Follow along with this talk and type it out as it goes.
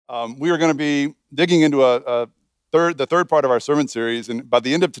We are going to be digging into the third part of our sermon series, and by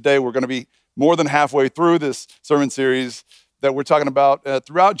the end of today, we're going to be more than halfway through this sermon series that we're talking about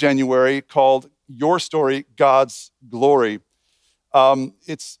throughout January called Your Story, God's Glory.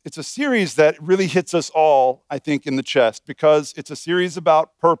 It's a series that really hits us all, I think, in the chest because it's a series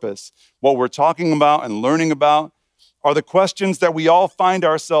about purpose. What we're talking about and learning about are the questions that we all find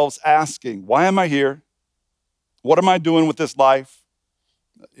ourselves asking. Why am I here? What am I doing with this life?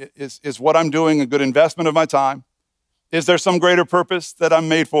 Is what I'm doing a good investment of my time? Is there some greater purpose that I'm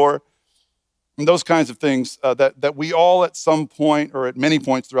made for? And those kinds of things that we all at some point or at many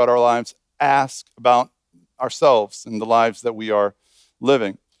points throughout our lives ask about ourselves and the lives that we are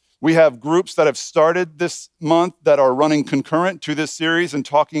living. We have groups that have started this month that are running concurrent to this series and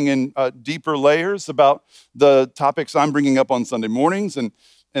talking in deeper layers about the topics I'm bringing up on Sunday mornings.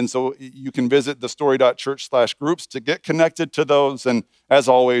 And so you can visit thestory.church/groups to get connected to those. And as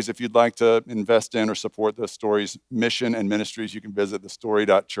always, if you'd like to invest in or support the Story's mission and ministries, you can visit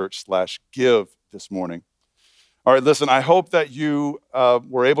thestory.church/give this morning. All right, listen, I hope that you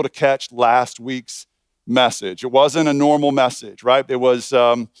were able to catch last week's message. It wasn't a normal message, right? It was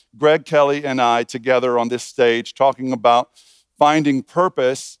Greg Kelly and I together on this stage talking about finding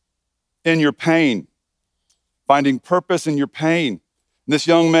purpose in your pain. Finding purpose in your pain. This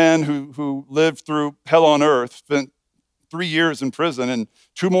young man who lived through hell on earth, spent 3 years in prison and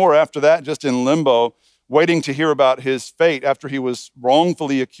 2 more after that just in limbo, waiting to hear about his fate after he was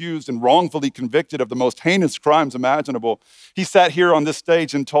wrongfully accused and wrongfully convicted of the most heinous crimes imaginable. He sat here on this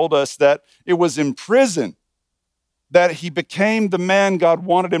stage and told us that it was in prison that he became the man God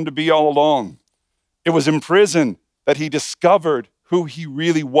wanted him to be all along. It was in prison that he discovered who he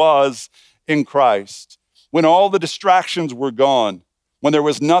really was in Christ. When all the distractions were gone, when there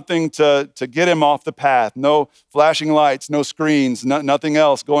was nothing to get him off the path, no flashing lights, no screens, nothing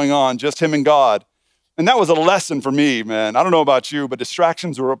else going on, just him and God. And that was a lesson for me, man. I don't know about you, but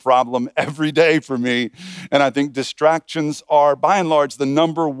distractions were a problem every day for me. And I think distractions are, by and large, the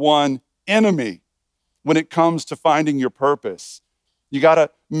number one enemy when it comes to finding your purpose. You got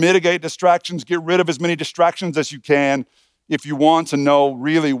to mitigate distractions, get rid of as many distractions as you can if you want to know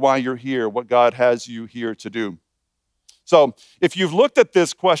really why you're here, what God has you here to do. So if you've looked at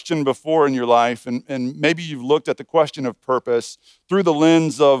this question before in your life, and maybe you've looked at the question of purpose through the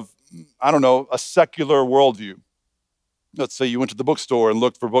lens of, I don't know, a secular worldview. Let's say you went to the bookstore and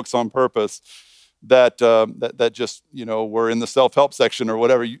looked for books on purpose that just, were in the self-help section or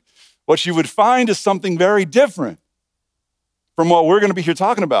whatever. What you would find is something very different from what we're going to be here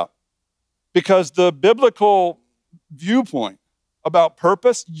talking about. Because the biblical viewpoint about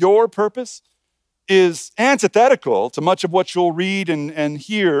purpose, your purpose, is antithetical to much of what you'll read and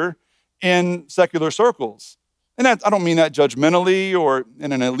hear in secular circles. And I don't mean that judgmentally or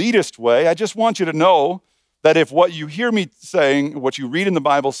in an elitist way. I just want you to know that if what you hear me saying, what you read in the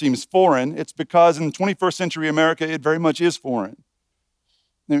Bible seems foreign, it's because in 21st century America, it very much is foreign.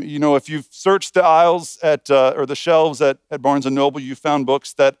 If you've searched the aisles or the shelves at Barnes & Noble, you found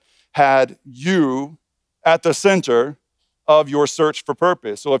books that had you at the center of your search for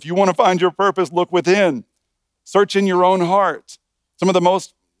purpose. So if you want to find your purpose, look within. Search in your own heart. Some of the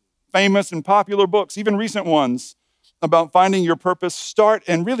most famous and popular books, even recent ones, about finding your purpose start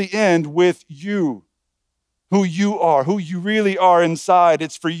and really end with you. Who you are, who you really are inside.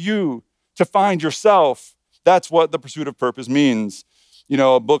 It's for you to find yourself. That's what the pursuit of purpose means.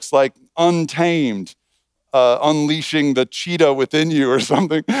 Books like Untamed, Unleashing the Cheetah Within You or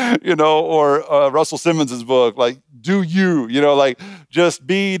something, or Russell Simmons' book, like Do You, just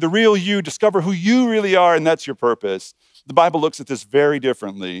be the real you, discover who you really are, and that's your purpose. The Bible looks at this very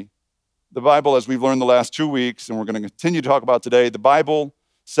differently. The Bible, as we've learned the last 2 weeks, and we're going to continue to talk about today, the Bible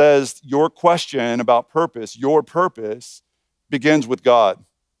says your question about purpose, your purpose, begins with God,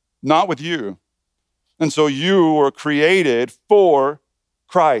 not with you. And so you were created for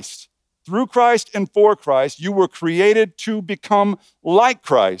Christ. Through Christ and for Christ, you were created to become like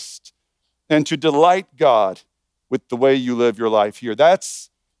Christ and to delight God with the way you live your life here. That's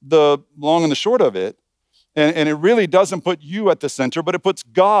the long and the short of it. And it really doesn't put you at the center, but it puts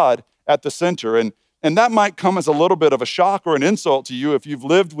God at the center. And that might come as a little bit of a shock or an insult to you if you've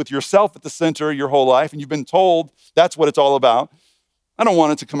lived with yourself at the center your whole life and you've been told that's what it's all about. I don't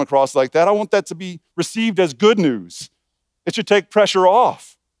want it to come across like that. I want that to be received as good news. It should take pressure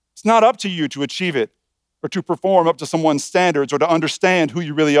off. It's not up to you to achieve it or to perform up to someone's standards or to understand who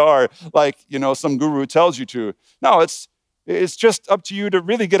you really are like, some guru tells you to. No, it's just up to you to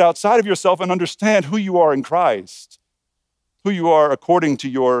really get outside of yourself and understand who you are in Christ, who you are according to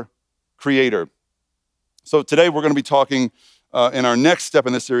your Creator. So today we're going to be talking in our next step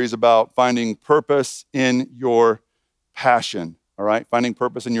in this series about finding purpose in your passion. All right, finding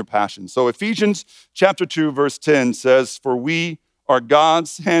purpose in your passion. So Ephesians chapter 2, verse 10 says, "For we are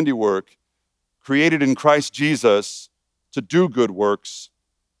God's handiwork, created in Christ Jesus to do good works,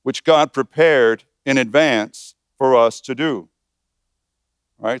 which God prepared in advance for us to do."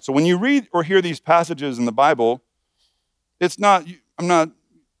 All right, so when you read or hear these passages in the Bible, I'm not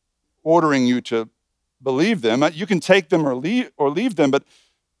ordering you to believe them. You can take them or leave them, but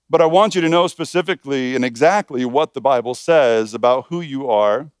I want you to know specifically and exactly what the Bible says about who you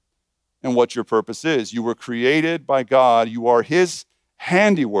are and what your purpose is. You were created by God. You are His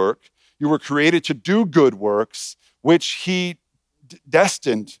handiwork. You were created to do good works, which He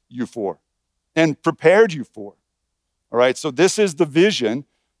destined you for and prepared you for. All right, so this is the vision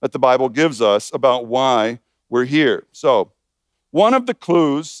that the Bible gives us about why we're here. So one of the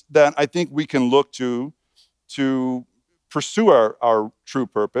clues that I think we can look to pursue our true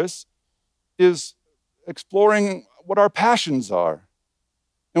purpose is exploring what our passions are.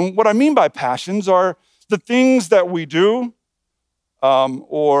 And what I mean by passions are the things that we do,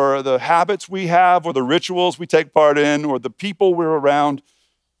 or the habits we have, or the rituals we take part in, or the people we're around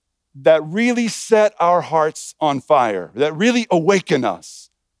that really set our hearts on fire, that really awaken us.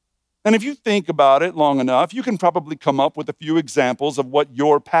 And if you think about it long enough, you can probably come up with a few examples of what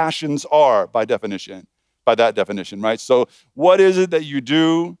your passions are by that definition, right? So what is it that you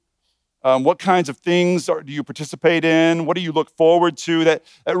do? What kinds of things do you participate in? What do you look forward to that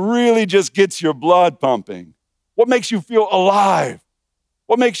really just gets your blood pumping? What makes you feel alive?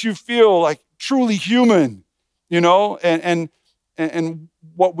 What makes you feel like truly human? You know, and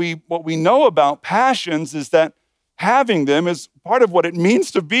what we know about passions is that having them is part of what it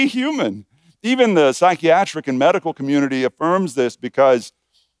means to be human. Even the psychiatric and medical community affirms this, because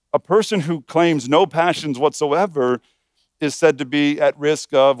a person who claims no passions whatsoever is said to be at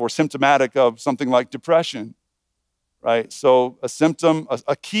risk of or symptomatic of something like depression, right? So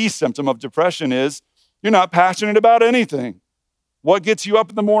a key symptom of depression is you're not passionate about anything. What gets you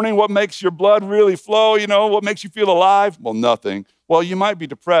up in the morning? What makes your blood really flow? You know, what makes you feel alive? Well, nothing. Well, you might be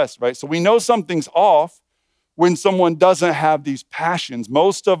depressed, right? So we know something's off when someone doesn't have these passions.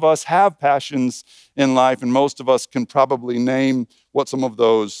 Most of us have passions in life, and most of us can probably name what some of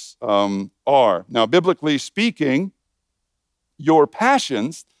those are. Now, biblically speaking, your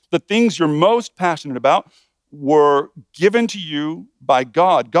passions, the things you're most passionate about, were given to you by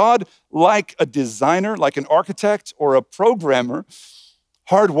God. God, like a designer, like an architect or a programmer,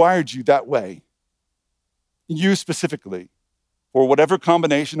 hardwired you that way. You specifically, for whatever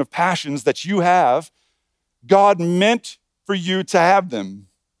combination of passions that you have, God meant for you to have them.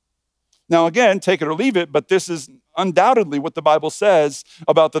 Now, again, take it or leave it, but this is undoubtedly what the Bible says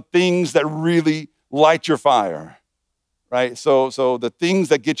about the things that really light your fire, right? So the things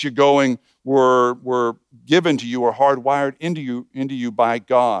that get you going were given to you or hardwired into you by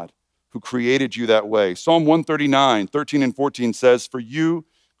God, who created you that way. Psalm 139, 13 and 14 says, "For you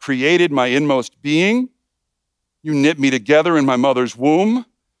created my inmost being. You knit me together in my mother's womb.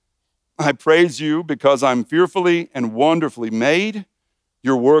 I praise you because I'm fearfully and wonderfully made.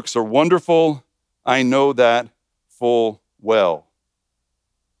 Your works are wonderful. I know that full well."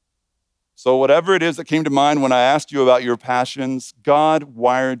 So whatever it is that came to mind when I asked you about your passions, God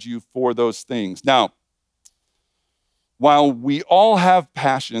wired you for those things. Now, while we all have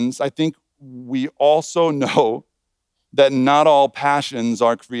passions, I think we also know that not all passions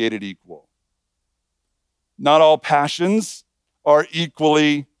are created equal. Not all passions are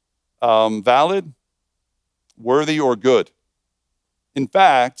equally valid, worthy, or good. In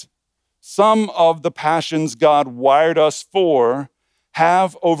fact, some of the passions God wired us for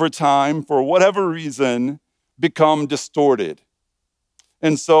have over time, for whatever reason, become distorted.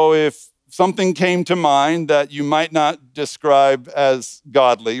 And so if something came to mind that you might not describe as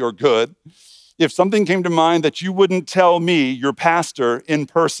godly or good, if something came to mind that you wouldn't tell me, your pastor, in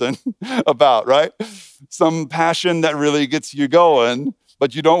person about, right? Some passion that really gets you going,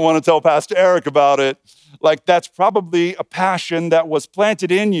 but you don't want to tell Pastor Eric about it, like that's probably a passion that was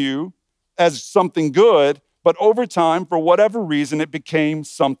planted in you as something good, but over time, for whatever reason, it became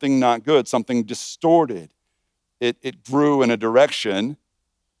something not good, something distorted. It grew in a direction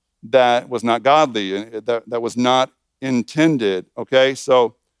that was not godly, that was not intended, okay?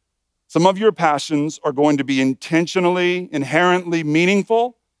 So some of your passions are going to be intentionally, inherently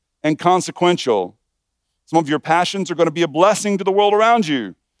meaningful and consequential. Some of your passions are going to be a blessing to the world around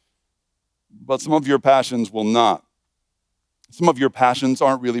you, but some of your passions will not. Some of your passions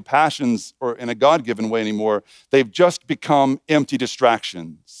aren't really passions or in a God-given way anymore. They've just become empty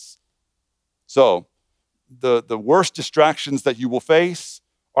distractions. So the worst distractions that you will face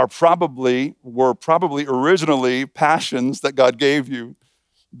were probably originally passions that God gave you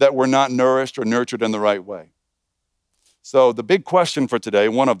that were not nourished or nurtured in the right way. So the big question for today,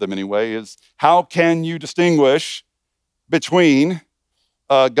 one of them anyway, is how can you distinguish between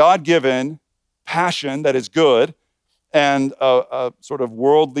a God-given passion that is good and a sort of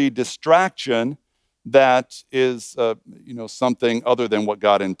worldly distraction that is something other than what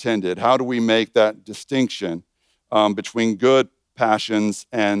God intended? How do we make that distinction between good passions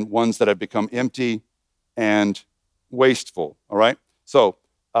and ones that have become empty and wasteful? All right? So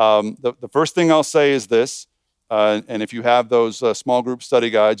the first thing I'll say is this, and if you have those small group study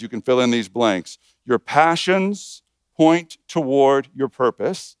guides, you can fill in these blanks. Your passions point toward your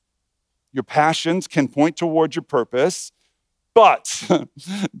purpose. Your passions can point toward your purpose, but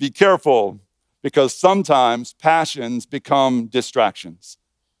be careful, because sometimes passions become distractions.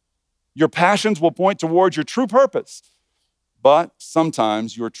 Your passions will point toward your true purpose, but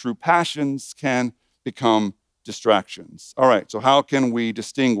sometimes your true passions can become distractions. All right, so how can we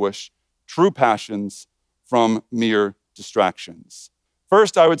distinguish true passions from mere distractions?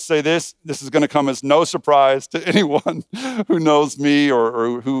 First, I would say this is going to come as no surprise to anyone who knows me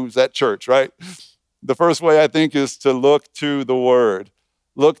or who's at church, right? The first way, I think, is to look to the Word.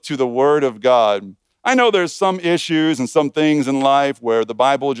 Look to the Word of God. I know there's some issues and some things in life where the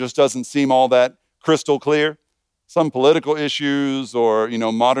Bible just doesn't seem all that crystal clear. Some political issues or,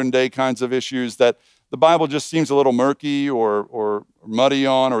 modern day kinds of issues that the Bible just seems a little murky or muddy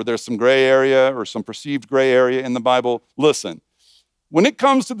on, or there's some gray area or some perceived gray area in the Bible. Listen. When it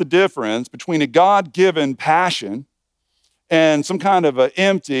comes to the difference between a God-given passion and some kind of an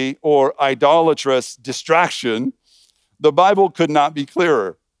empty or idolatrous distraction, the Bible could not be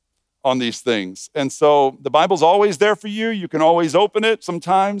clearer on these things. And so the Bible's always there for you. You can always open it.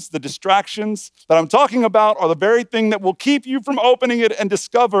 Sometimes the distractions that I'm talking about are the very thing that will keep you from opening it and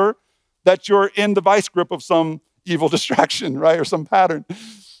discover that you're in the vice grip of some evil distraction, right, or some pattern.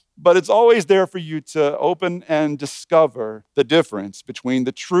 But it's always there for you to open and discover the difference between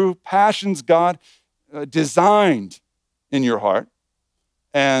the true passions God designed in your heart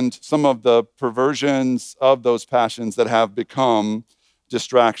and some of the perversions of those passions that have become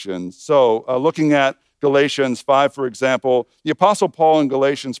distractions. So looking at Galatians 5, for example, the Apostle Paul in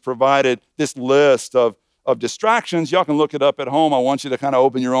Galatians provided this list of distractions. Y'all can look it up at home. I want you to kind of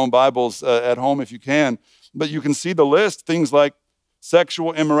open your own Bibles at home if you can. But you can see the list, things like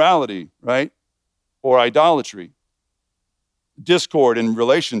sexual immorality, right? Or idolatry, discord in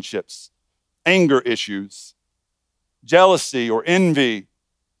relationships, anger issues, jealousy or envy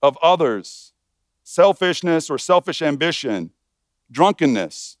of others, selfishness or selfish ambition,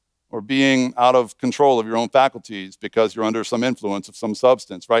 drunkenness or being out of control of your own faculties because you're under some influence of some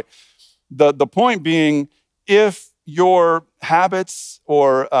substance, right? The point being, if your habits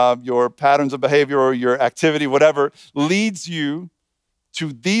or your patterns of behavior or your activity, whatever, leads you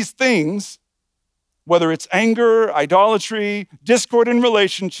to these things, whether it's anger, idolatry, discord in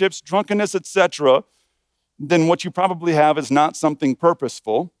relationships, drunkenness, etc., then what you probably have is not something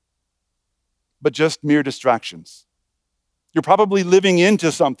purposeful, but just mere distractions. You're probably living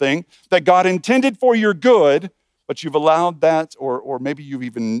into something that God intended for your good, but you've allowed that, or maybe you've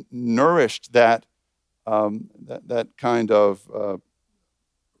even nourished that kind of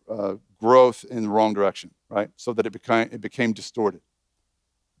growth in the wrong direction, right? So that it became distorted.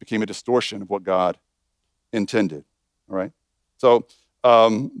 Became a distortion of what God intended, all right? So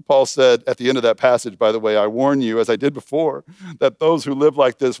Paul said at the end of that passage, by the way, I warn you, as I did before, that those who live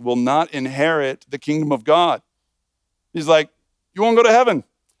like this will not inherit the kingdom of God. He's like, you won't go to heaven.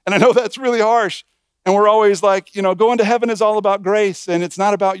 And I know that's really harsh. And we're always like, going to heaven is all about grace and it's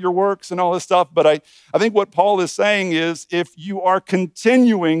not about your works and all this stuff. But I think what Paul is saying is if you are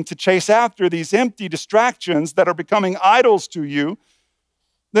continuing to chase after these empty distractions that are becoming idols to you,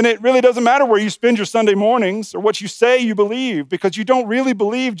 then it really doesn't matter where you spend your Sunday mornings or what you say you believe, because you don't really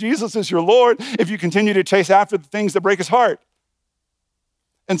believe Jesus is your Lord if you continue to chase after the things that break his heart.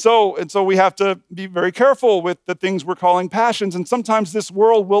 And so we have to be very careful with the things we're calling passions. And sometimes this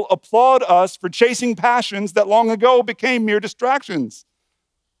world will applaud us for chasing passions that long ago became mere distractions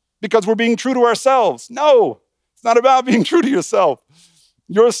because we're being true to ourselves. No, it's not about being true to yourself.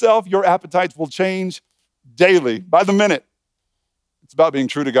 Your appetites will change daily, by the minute. It's about being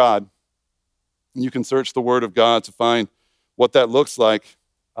true to God. And you can search the Word of God to find what that looks like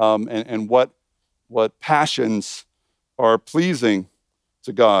and what passions are pleasing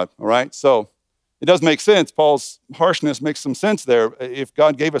to God, all right? So it does make sense. Paul's harshness makes some sense there. If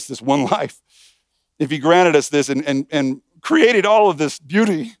God gave us this one life, if he granted us this and created all of this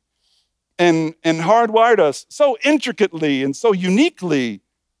beauty, and hardwired us so intricately and so uniquely.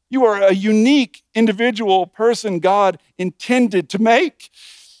 You are a unique individual person God intended to make.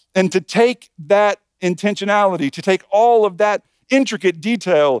 And to take that intentionality, to take all of that intricate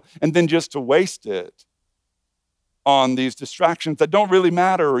detail and then just to waste it on these distractions that don't really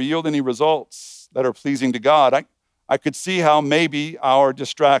matter or yield any results that are pleasing to God. I could see how maybe our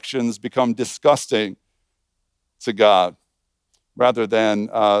distractions become disgusting to God rather than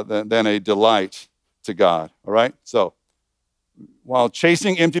a delight to God, all right? So while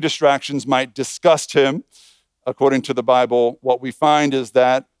chasing empty distractions might disgust him, according to the Bible, what we find is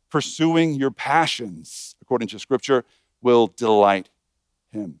that pursuing your passions, according to Scripture, will delight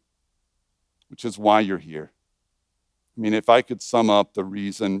him, which is why you're here. I mean, if I could sum up the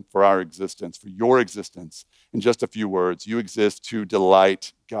reason for our existence, for your existence, in just a few words, you exist to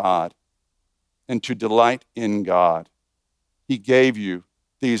delight God and to delight in God. He gave you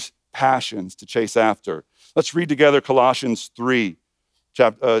these passions to chase after. Let's read together Colossians 3,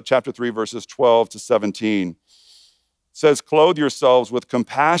 chapter 3, verses 12 to 17. It says, clothe yourselves with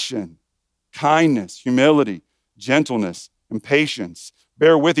compassion, kindness, humility, gentleness, and patience.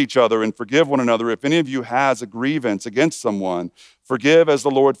 Bear with each other and forgive one another. If any of you has a grievance against someone, forgive as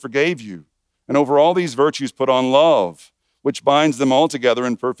the Lord forgave you. And over all these virtues put on love, which binds them all together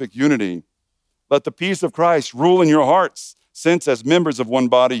in perfect unity. Let the peace of Christ rule in your hearts, since as members of one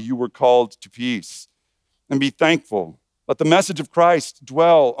body you were called to peace. And be thankful. Let the message of Christ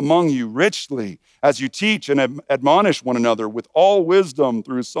dwell among you richly as you teach and admonish one another with all wisdom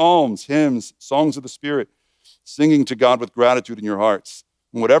through psalms, hymns, songs of the Spirit, singing to God with gratitude in your hearts.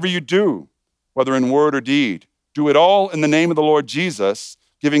 And whatever you do, whether in word or deed, do it all in the name of the Lord Jesus,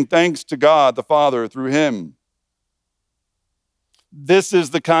 giving thanks to God the Father through him. This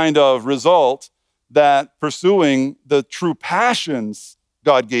is the kind of result that pursuing the true passions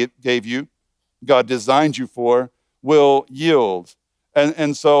God gave you, God designed you for, will yield.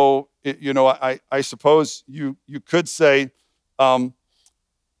 And so, I suppose you could say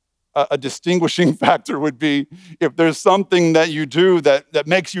a distinguishing factor would be if there's something that you do that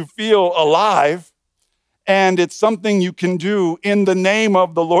makes you feel alive, and it's something you can do in the name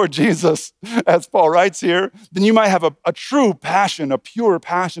of the Lord Jesus, as Paul writes here, then you might have a true passion, a pure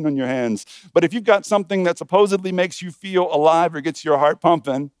passion on your hands. But if you've got something that supposedly makes you feel alive or gets your heart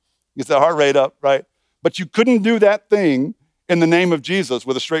pumping, gets that heart rate up, right? But you couldn't do that thing in the name of Jesus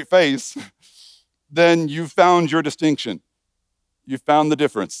with a straight face, then you found your distinction. You found the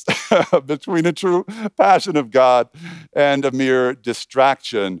difference between a true passion of God and a mere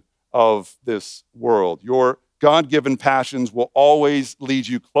distraction of this world. Your God-given passions will always lead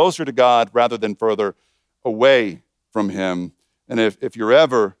you closer to God rather than further away from him. And if you're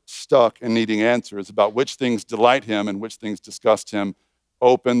ever stuck and needing answers about which things delight him and which things disgust him,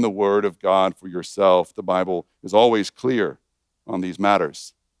 open the Word of God for yourself. The Bible is always clear on these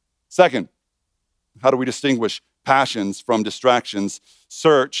matters. Second, how do we distinguish passions from distractions?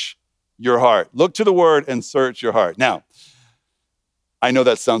 Search your heart. Look to the Word and search your heart. Now, I know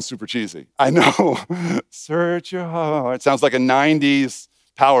that sounds super cheesy. I know. Search your heart. It sounds like a 90s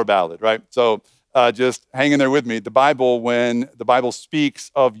power ballad, right? So just hang in there with me. The Bible, when the Bible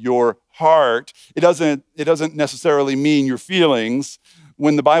speaks of your heart, it doesn't necessarily mean your feelings.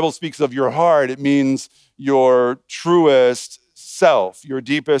 When the Bible speaks of your heart, it means your truest self, your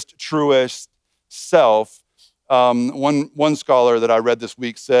deepest, truest self. One scholar that I read this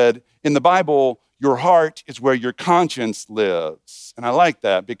week said, in the Bible, your heart is where your conscience lives. And I like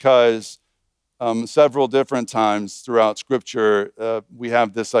that because several different times throughout Scripture, we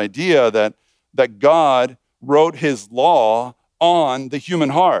have this idea that God wrote his law on the human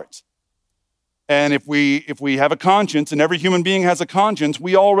heart. And if we have a conscience, and every human being has a conscience,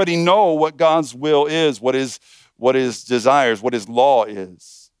 we already know what God's will is, what his desires, what his law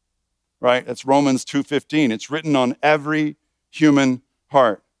is, right? That's Romans 2:15. It's written on every human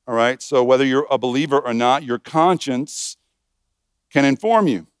heart, all right? So whether you're a believer or not, your conscience can inform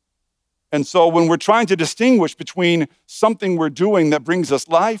you. And so when we're trying to distinguish between something we're doing that brings us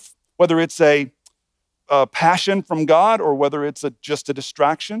life, whether it's a passion from God or whether it's just a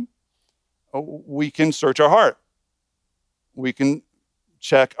distraction, we can search our heart. We can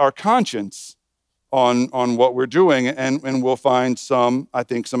check our conscience on what we're doing, and we'll find some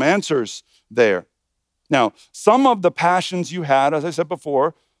answers there. Now, some of the passions you had, as I said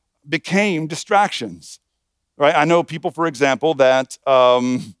before, became distractions, right? I know people, for example, that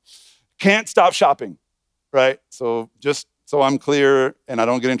can't stop shopping, right? So just so I'm clear and I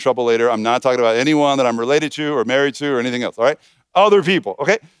don't get in trouble later, I'm not talking about anyone that I'm related to or married to or anything else, all right? Other people,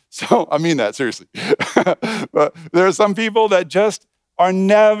 okay? So I mean that seriously. But there are some people that just are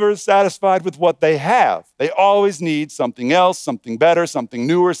never satisfied with what they have. They always need something else, something better, something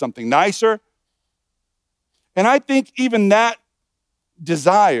newer, something nicer. And I think even that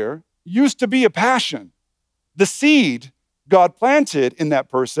desire used to be a passion. The seed God planted in that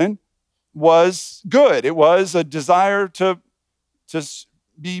person was good. It was a desire to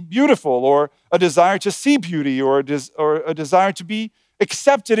be beautiful, or a desire to see beauty, or a desire to be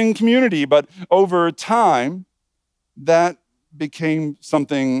accepted in community. But over time, that became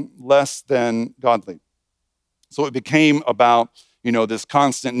something less than godly. So it became about, this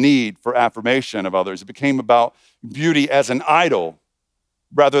constant need for affirmation of others. It became about beauty as an idol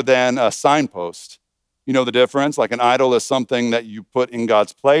rather than a signpost. You know the difference? Like an idol is something that you put in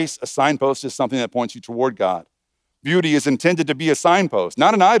God's place. A signpost is something that points you toward God. Beauty is intended to be a signpost,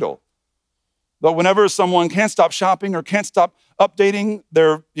 not an idol. But whenever someone can't stop shopping or can't stop updating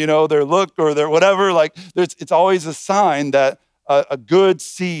their look or their whatever, it's always a sign that a good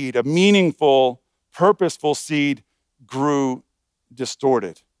seed, a meaningful, purposeful seed grew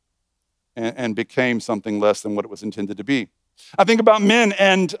distorted and became something less than what it was intended to be. I think about men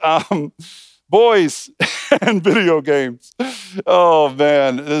and boys and video games. Oh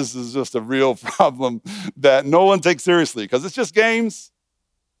man, this is just a real problem that no one takes seriously because it's just games.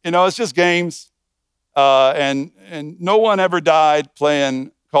 It's just games. And no one ever died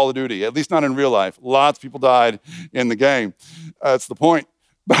playing Call of Duty, at least not in real life. Lots of people died in the game. That's the point.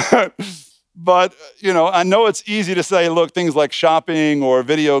 But I know it's easy to say, look, things like shopping or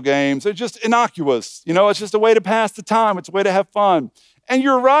video games are just innocuous. It's just a way to pass the time. It's a way to have fun. And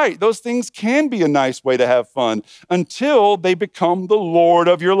you're right. Those things can be a nice way to have fun until they become the Lord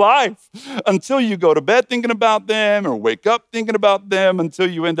of your life, until you go to bed thinking about them or wake up thinking about them, until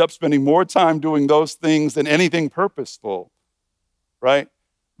you end up spending more time doing those things than anything purposeful, right?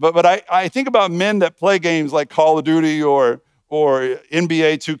 But I think about men that play games like Call of Duty or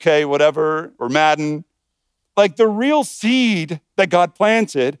NBA 2K, whatever, or Madden. Like the real seed that God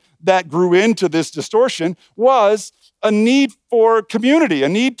planted that grew into this distortion was a need for community, a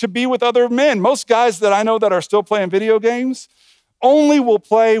need to be with other men. Most guys that I know that are still playing video games only will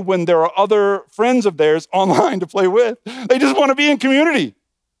play when there are other friends of theirs online to play with. They just want to be in community.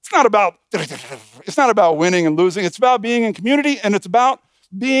 It's not about winning and losing. It's about being in community, and it's about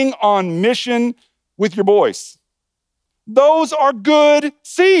being on mission with your boys. Those are good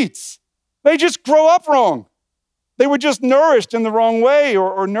seeds. They just grow up wrong. They were just nourished in the wrong way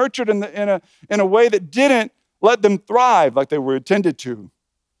or nurtured in a way that didn't let them thrive like they were intended to.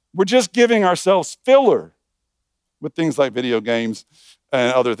 We're just giving ourselves filler with things like video games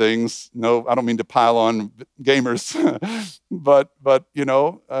and other things. No, I don't mean to pile on gamers, but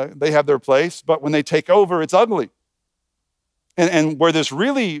they have their place. But when they take over, it's ugly. And where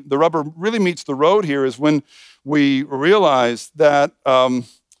the rubber really meets the road here is when we realize that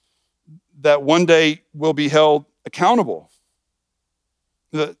that one day we'll be held accountable.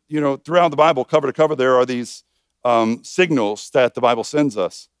 Throughout the Bible, cover to cover, there are these signals that the Bible sends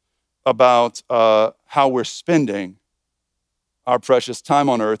us about how we're spending our precious time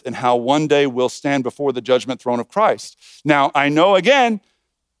on earth and how one day we'll stand before the judgment throne of Christ. Now, I know, again,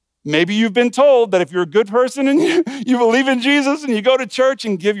 maybe you've been told that if you're a good person and you believe in Jesus and you go to church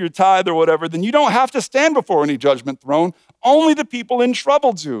and give your tithe or whatever, then you don't have to stand before any judgment throne. Only the people in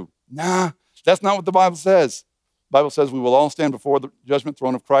trouble do. Nah, that's not what the Bible says. The Bible says we will all stand before the judgment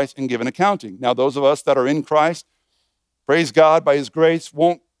throne of Christ and give an accounting. Now, those of us that are in Christ, praise God, by his grace,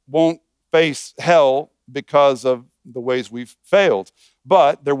 won't face hell because of the ways we've failed.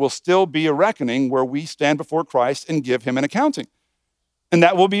 But there will still be a reckoning where we stand before Christ and give him an accounting. And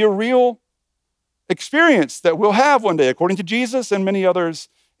that will be a real experience that we'll have one day, according to Jesus and many others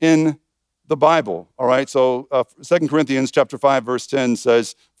in the Bible. All right, so 2 Corinthians chapter 5, verse 10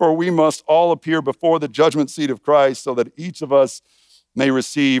 says, "For we must all appear before the judgment seat of Christ so that each of us may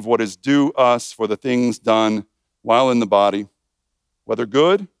receive what is due us for the things done while in the body, whether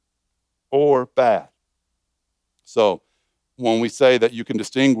good or bad." So when we say that you can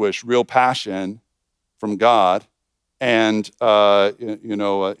distinguish real passion from God and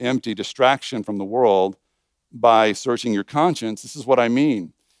empty distraction from the world by searching your conscience, this is what I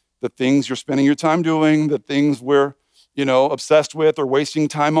mean. The things you're spending your time doing, the things we're obsessed with or wasting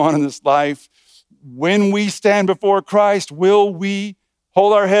time on in this life, when we stand before Christ, will we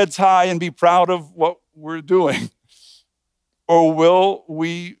hold our heads high and be proud of what we're doing? Or will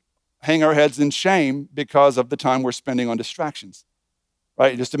we hang our heads in shame because of the time we're spending on distractions?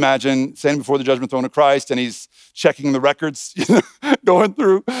 right? Just imagine standing before the judgment throne of Christ, and he's checking the records, going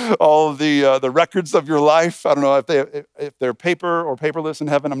through all of the records of your life. I don't know if they're paper or paperless in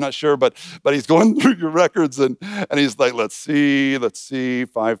heaven. I'm not sure, but he's going through your records, and he's like, let's see,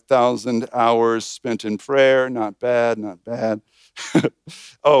 5,000 hours spent in prayer. Not bad, not bad.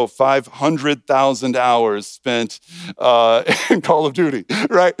 500,000 hours spent in Call of Duty,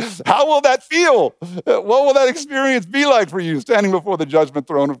 right? How will that feel? What will that experience be like for you standing before the judgment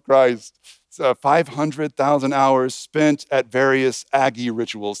throne of Christ? 500,000 hours spent at various Aggie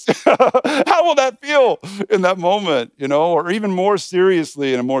rituals. How will that feel in that moment, or even more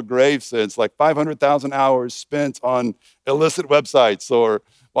seriously in a more grave sense, like 500,000 hours spent on illicit websites or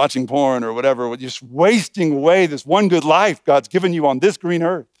watching porn or whatever, just wasting away this one good life God's given you on this green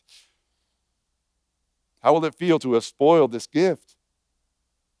earth. How will it feel to have spoiled this gift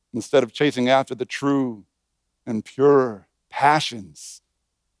instead of chasing after the true and pure passions,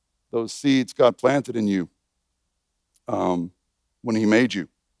 those seeds God planted in you when he made you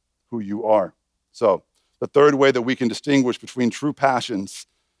who you are? So the third way that we can distinguish between true passions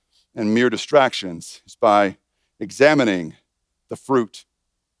and mere distractions is by examining the fruit.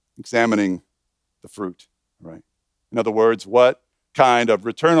 Examining the fruit, right? In other words, what kind of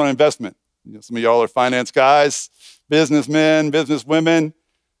return on investment? Some of y'all are finance guys, businessmen, businesswomen.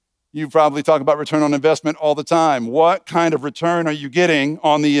 You probably talk about return on investment all the time. What kind of return are you getting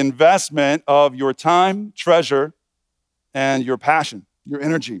on the investment of your time, treasure, and your passion, your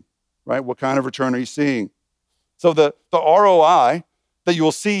energy, right? What kind of return are you seeing? So the ROI that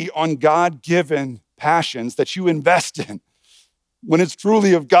you'll see on God-given passions that you invest in, when it's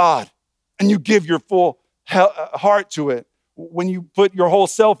truly of God and you give your full heart to it, when you put your whole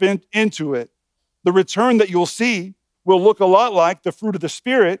self into it, the return that you'll see will look a lot like the fruit of the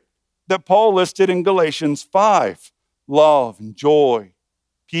Spirit that Paul listed in Galatians 5. Love and joy,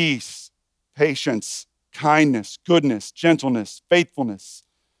 peace, patience, kindness, goodness, gentleness, faithfulness,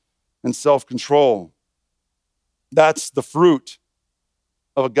 and self-control. That's the fruit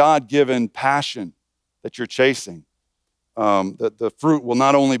of a God-given passion that you're chasing. The fruit will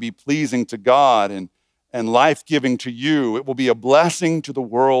not only be pleasing to God and life-giving to you, it will be a blessing to the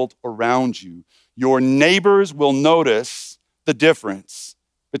world around you. Your neighbors will notice the difference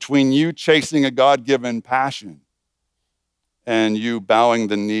between you chasing a God-given passion and you bowing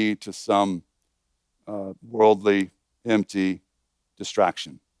the knee to some worldly, empty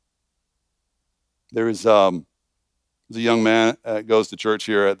distraction. There's a young man that goes to church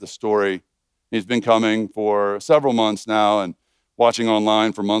here at the Story. He's been coming for several months now and watching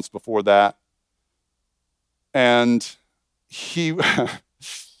online for months before that. And he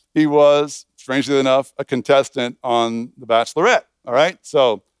was, strangely enough, a contestant on The Bachelorette, all right?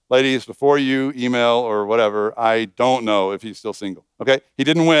 So, ladies, before you email or whatever, I don't know if he's still single, okay? He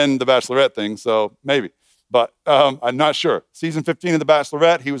didn't win the Bachelorette thing, so maybe. But I'm not sure. Season 15 of The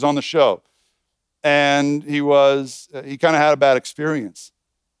Bachelorette, he was on the show. And he kind of had a bad experience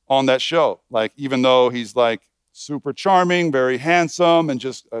on that show. Like, even though he's like super charming, very handsome, and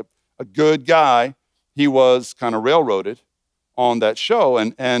just a good guy, he was kind of railroaded on that show.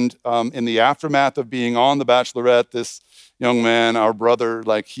 And in the aftermath of being on The Bachelorette, this young man, our brother,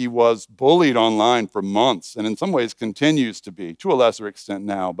 like, he was bullied online for months, and in some ways continues to be, to a lesser extent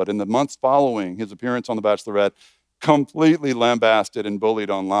now. But in the months following his appearance on The Bachelorette, completely lambasted and bullied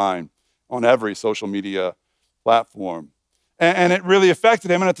online on every social media platform. And it really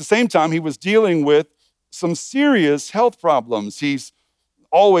affected him. And at the same time, he was dealing with some serious health problems. He's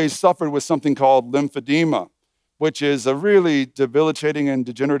always suffered with something called lymphedema, which is a really debilitating and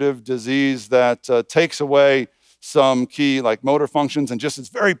degenerative disease that takes away some key like motor functions and just it's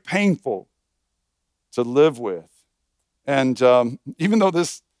very painful to live with. And even though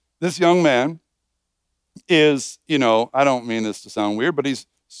this young man is, I don't mean this to sound weird, but he's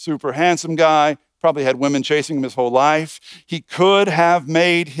super handsome guy, probably had women chasing him his whole life. He could have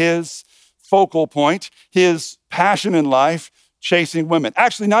made his focal point, his passion in life, chasing women.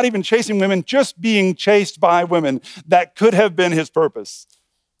 Actually, not even chasing women, just being chased by women. That could have been his purpose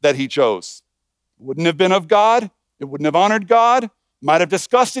that he chose. Wouldn't have been of God. It wouldn't have honored God. Might have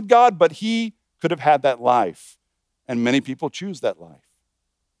disgusted God, but he could have had that life. And many people choose that life.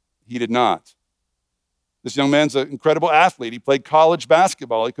 He did not. This young man's an incredible athlete. He played college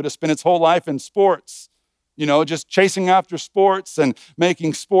basketball. He could have spent his whole life in sports, just chasing after sports and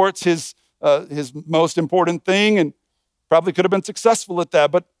making sports his most important thing, and probably could have been successful at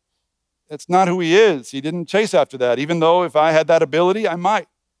that, but that's not who he is. He didn't chase after that, even though if I had that ability, I might.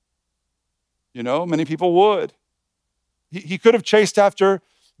 Many people would. He could have chased after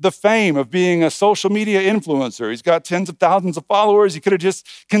the fame of being a social media influencer. He's got tens of thousands of followers. He could have just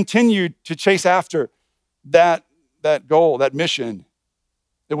continued to chase after that goal, that mission.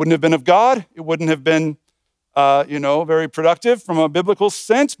 It wouldn't have been of God. It wouldn't have been, very productive from a biblical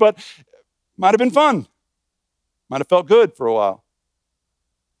sense, but might have been fun. Might have felt good for a while.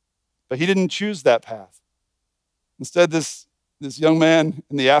 But he didn't choose that path. Instead, this young man,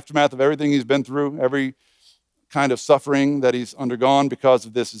 in the aftermath of everything he's been through, every kind of suffering that he's undergone because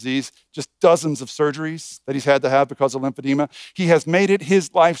of this disease, just dozens of surgeries that he's had to have because of lymphedema, he has made it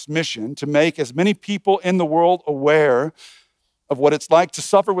his life's mission to make as many people in the world aware of what it's like to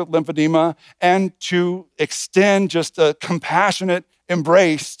suffer with lymphedema and to extend just a compassionate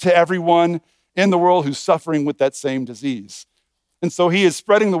embrace to everyone in the world who's suffering with that same disease. And so he is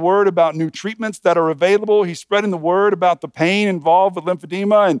spreading the word about new treatments that are available. He's spreading the word about the pain involved with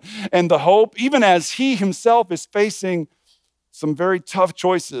lymphedema and the hope, even as he himself is facing some very tough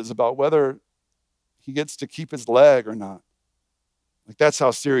choices about whether he gets to keep his leg or not. Like, that's how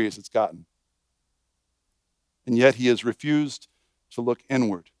serious it's gotten. And yet he has refused to look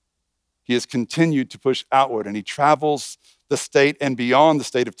inward. He has continued to push outward, and he travels the state and beyond the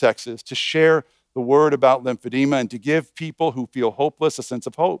state of Texas to share the word about lymphedema and to give people who feel hopeless a sense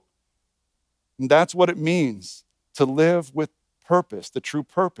of hope. And that's what it means to live with purpose, the true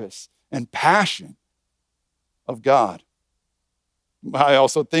purpose and passion of God. I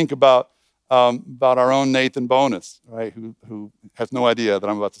also think about our own Nathan Bonus, right, who has no idea that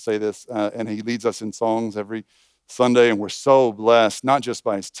I'm about to say this, and he leads us in songs every Sunday, and we're so blessed, not just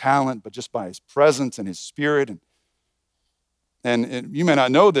by his talent, but just by his presence and his spirit. And you may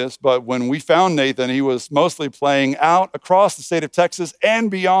not know this, but when we found Nathan, he was mostly playing out across the state of Texas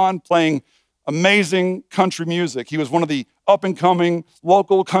and beyond, playing amazing country music. He was one of the up-and-coming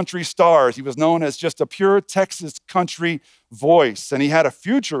local country stars. He was known as just a pure Texas country voice, and he had a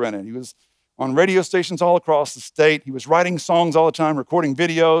future in it. He was on radio stations all across the state. He was writing songs all the time, recording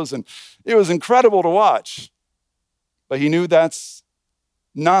videos, and it was incredible to watch. But he knew that's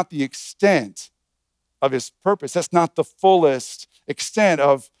not the extent of his purpose. That's not the fullest extent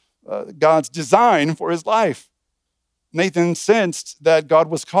of God's design for his life. Nathan sensed that God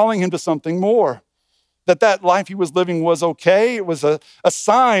was calling him to something more, that life he was living was okay. It was a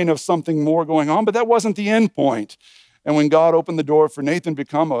sign of something more going on, but that wasn't the end point. And when God opened the door for Nathan to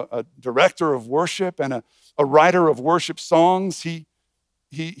become a director of worship and a writer of worship songs, he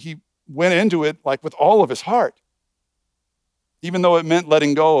went into it like with all of his heart, even though it meant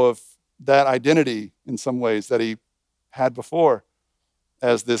letting go of that identity in some ways that he had before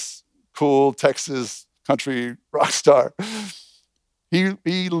as this cool Texas country rock star.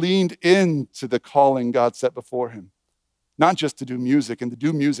 He leaned into the calling God set before him, not just to do music and to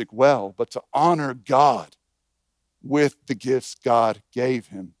do music well, but to honor God with the gifts God gave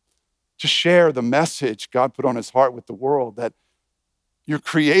him, to share the message God put on his heart with the world, that you're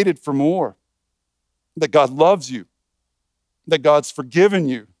created for more, that God loves you, that God's forgiven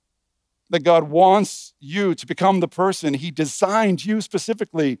you, that God wants you to become the person he designed you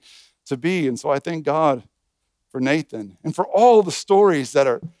specifically to be. And so I thank God for Nathan and for all the stories that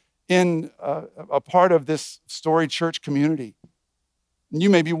are in a part of this Story Church community. And you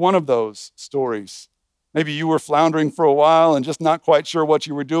may be one of those stories. Maybe you were floundering for a while and just not quite sure what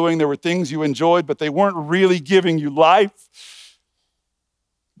you were doing. There were things you enjoyed, but they weren't really giving you life.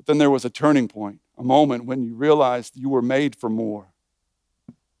 But then there was a turning point, a moment when you realized you were made for more.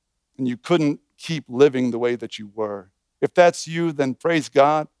 And you couldn't keep living the way that you were. If that's you, then praise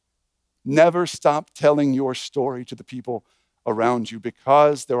God. Never stop telling your story to the people around you,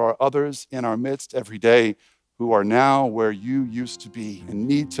 because there are others in our midst every day who are now where you used to be and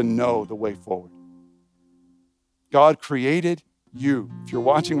need to know the way forward. God created you, if you're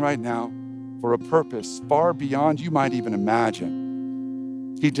watching right now, for a purpose far beyond you might even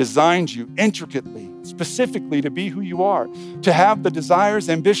imagine. He designed you intricately, specifically to be who you are, to have the desires,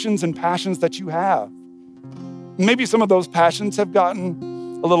 ambitions, and passions that you have. Maybe some of those passions have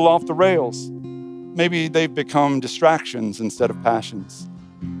gotten a little off the rails. Maybe they've become distractions instead of passions.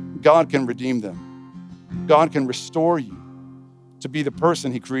 God can redeem them. God can restore you to be the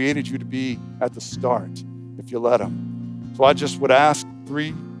person he created you to be at the start, if you let him. So I just would ask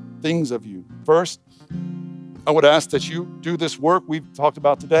 3 things of you. First, I would ask that you do this work we've talked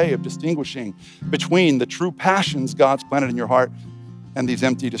about today of distinguishing between the true passions God's planted in your heart and these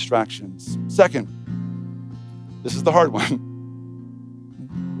empty distractions. Second, this is the hard one.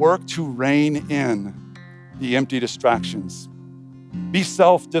 Work to rein in the empty distractions. Be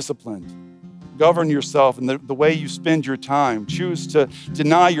self-disciplined. Govern yourself in the way you spend your time. Choose to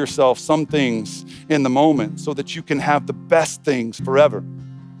deny yourself some things in the moment so that you can have the best things forever.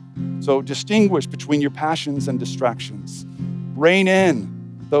 So distinguish between your passions and distractions. Rein in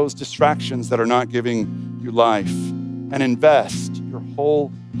those distractions that are not giving you life, and invest your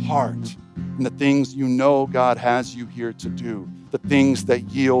whole heart in the things you know God has you here to do, the things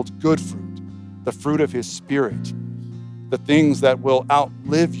that yield good fruit, the fruit of His Spirit, the things that will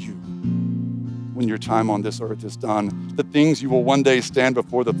outlive you when your time on this earth is done, the things you will one day stand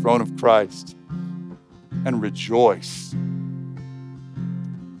before the throne of Christ and rejoice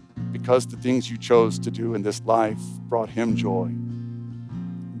because the things you chose to do in this life brought Him joy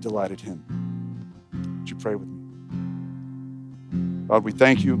and delighted Him. Would you pray with me? God, we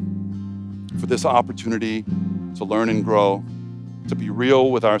thank you for this opportunity to learn and grow, to be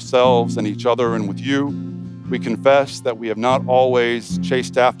real with ourselves and each other and with you. We confess that we have not always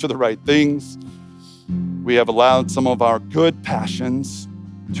chased after the right things. We have allowed some of our good passions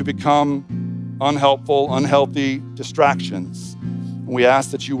to become unhelpful, unhealthy distractions. And we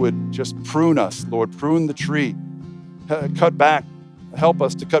ask that you would just prune us, Lord, prune the tree, cut back, help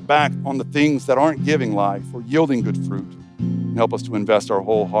us to cut back on the things that aren't giving life or yielding good fruit, and help us to invest our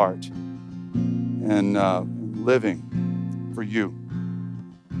whole heart in living for you.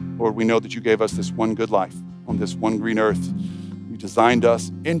 Lord, we know that you gave us this one good life on this one green earth. You designed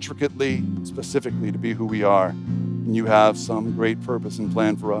us intricately, specifically to be who we are. And you have some great purpose and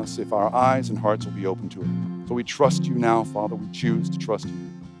plan for us if our eyes and hearts will be open to it. So we trust you now, Father. We choose to trust you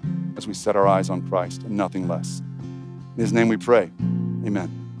as we set our eyes on Christ and nothing less. In His name we pray.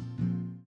 Amen.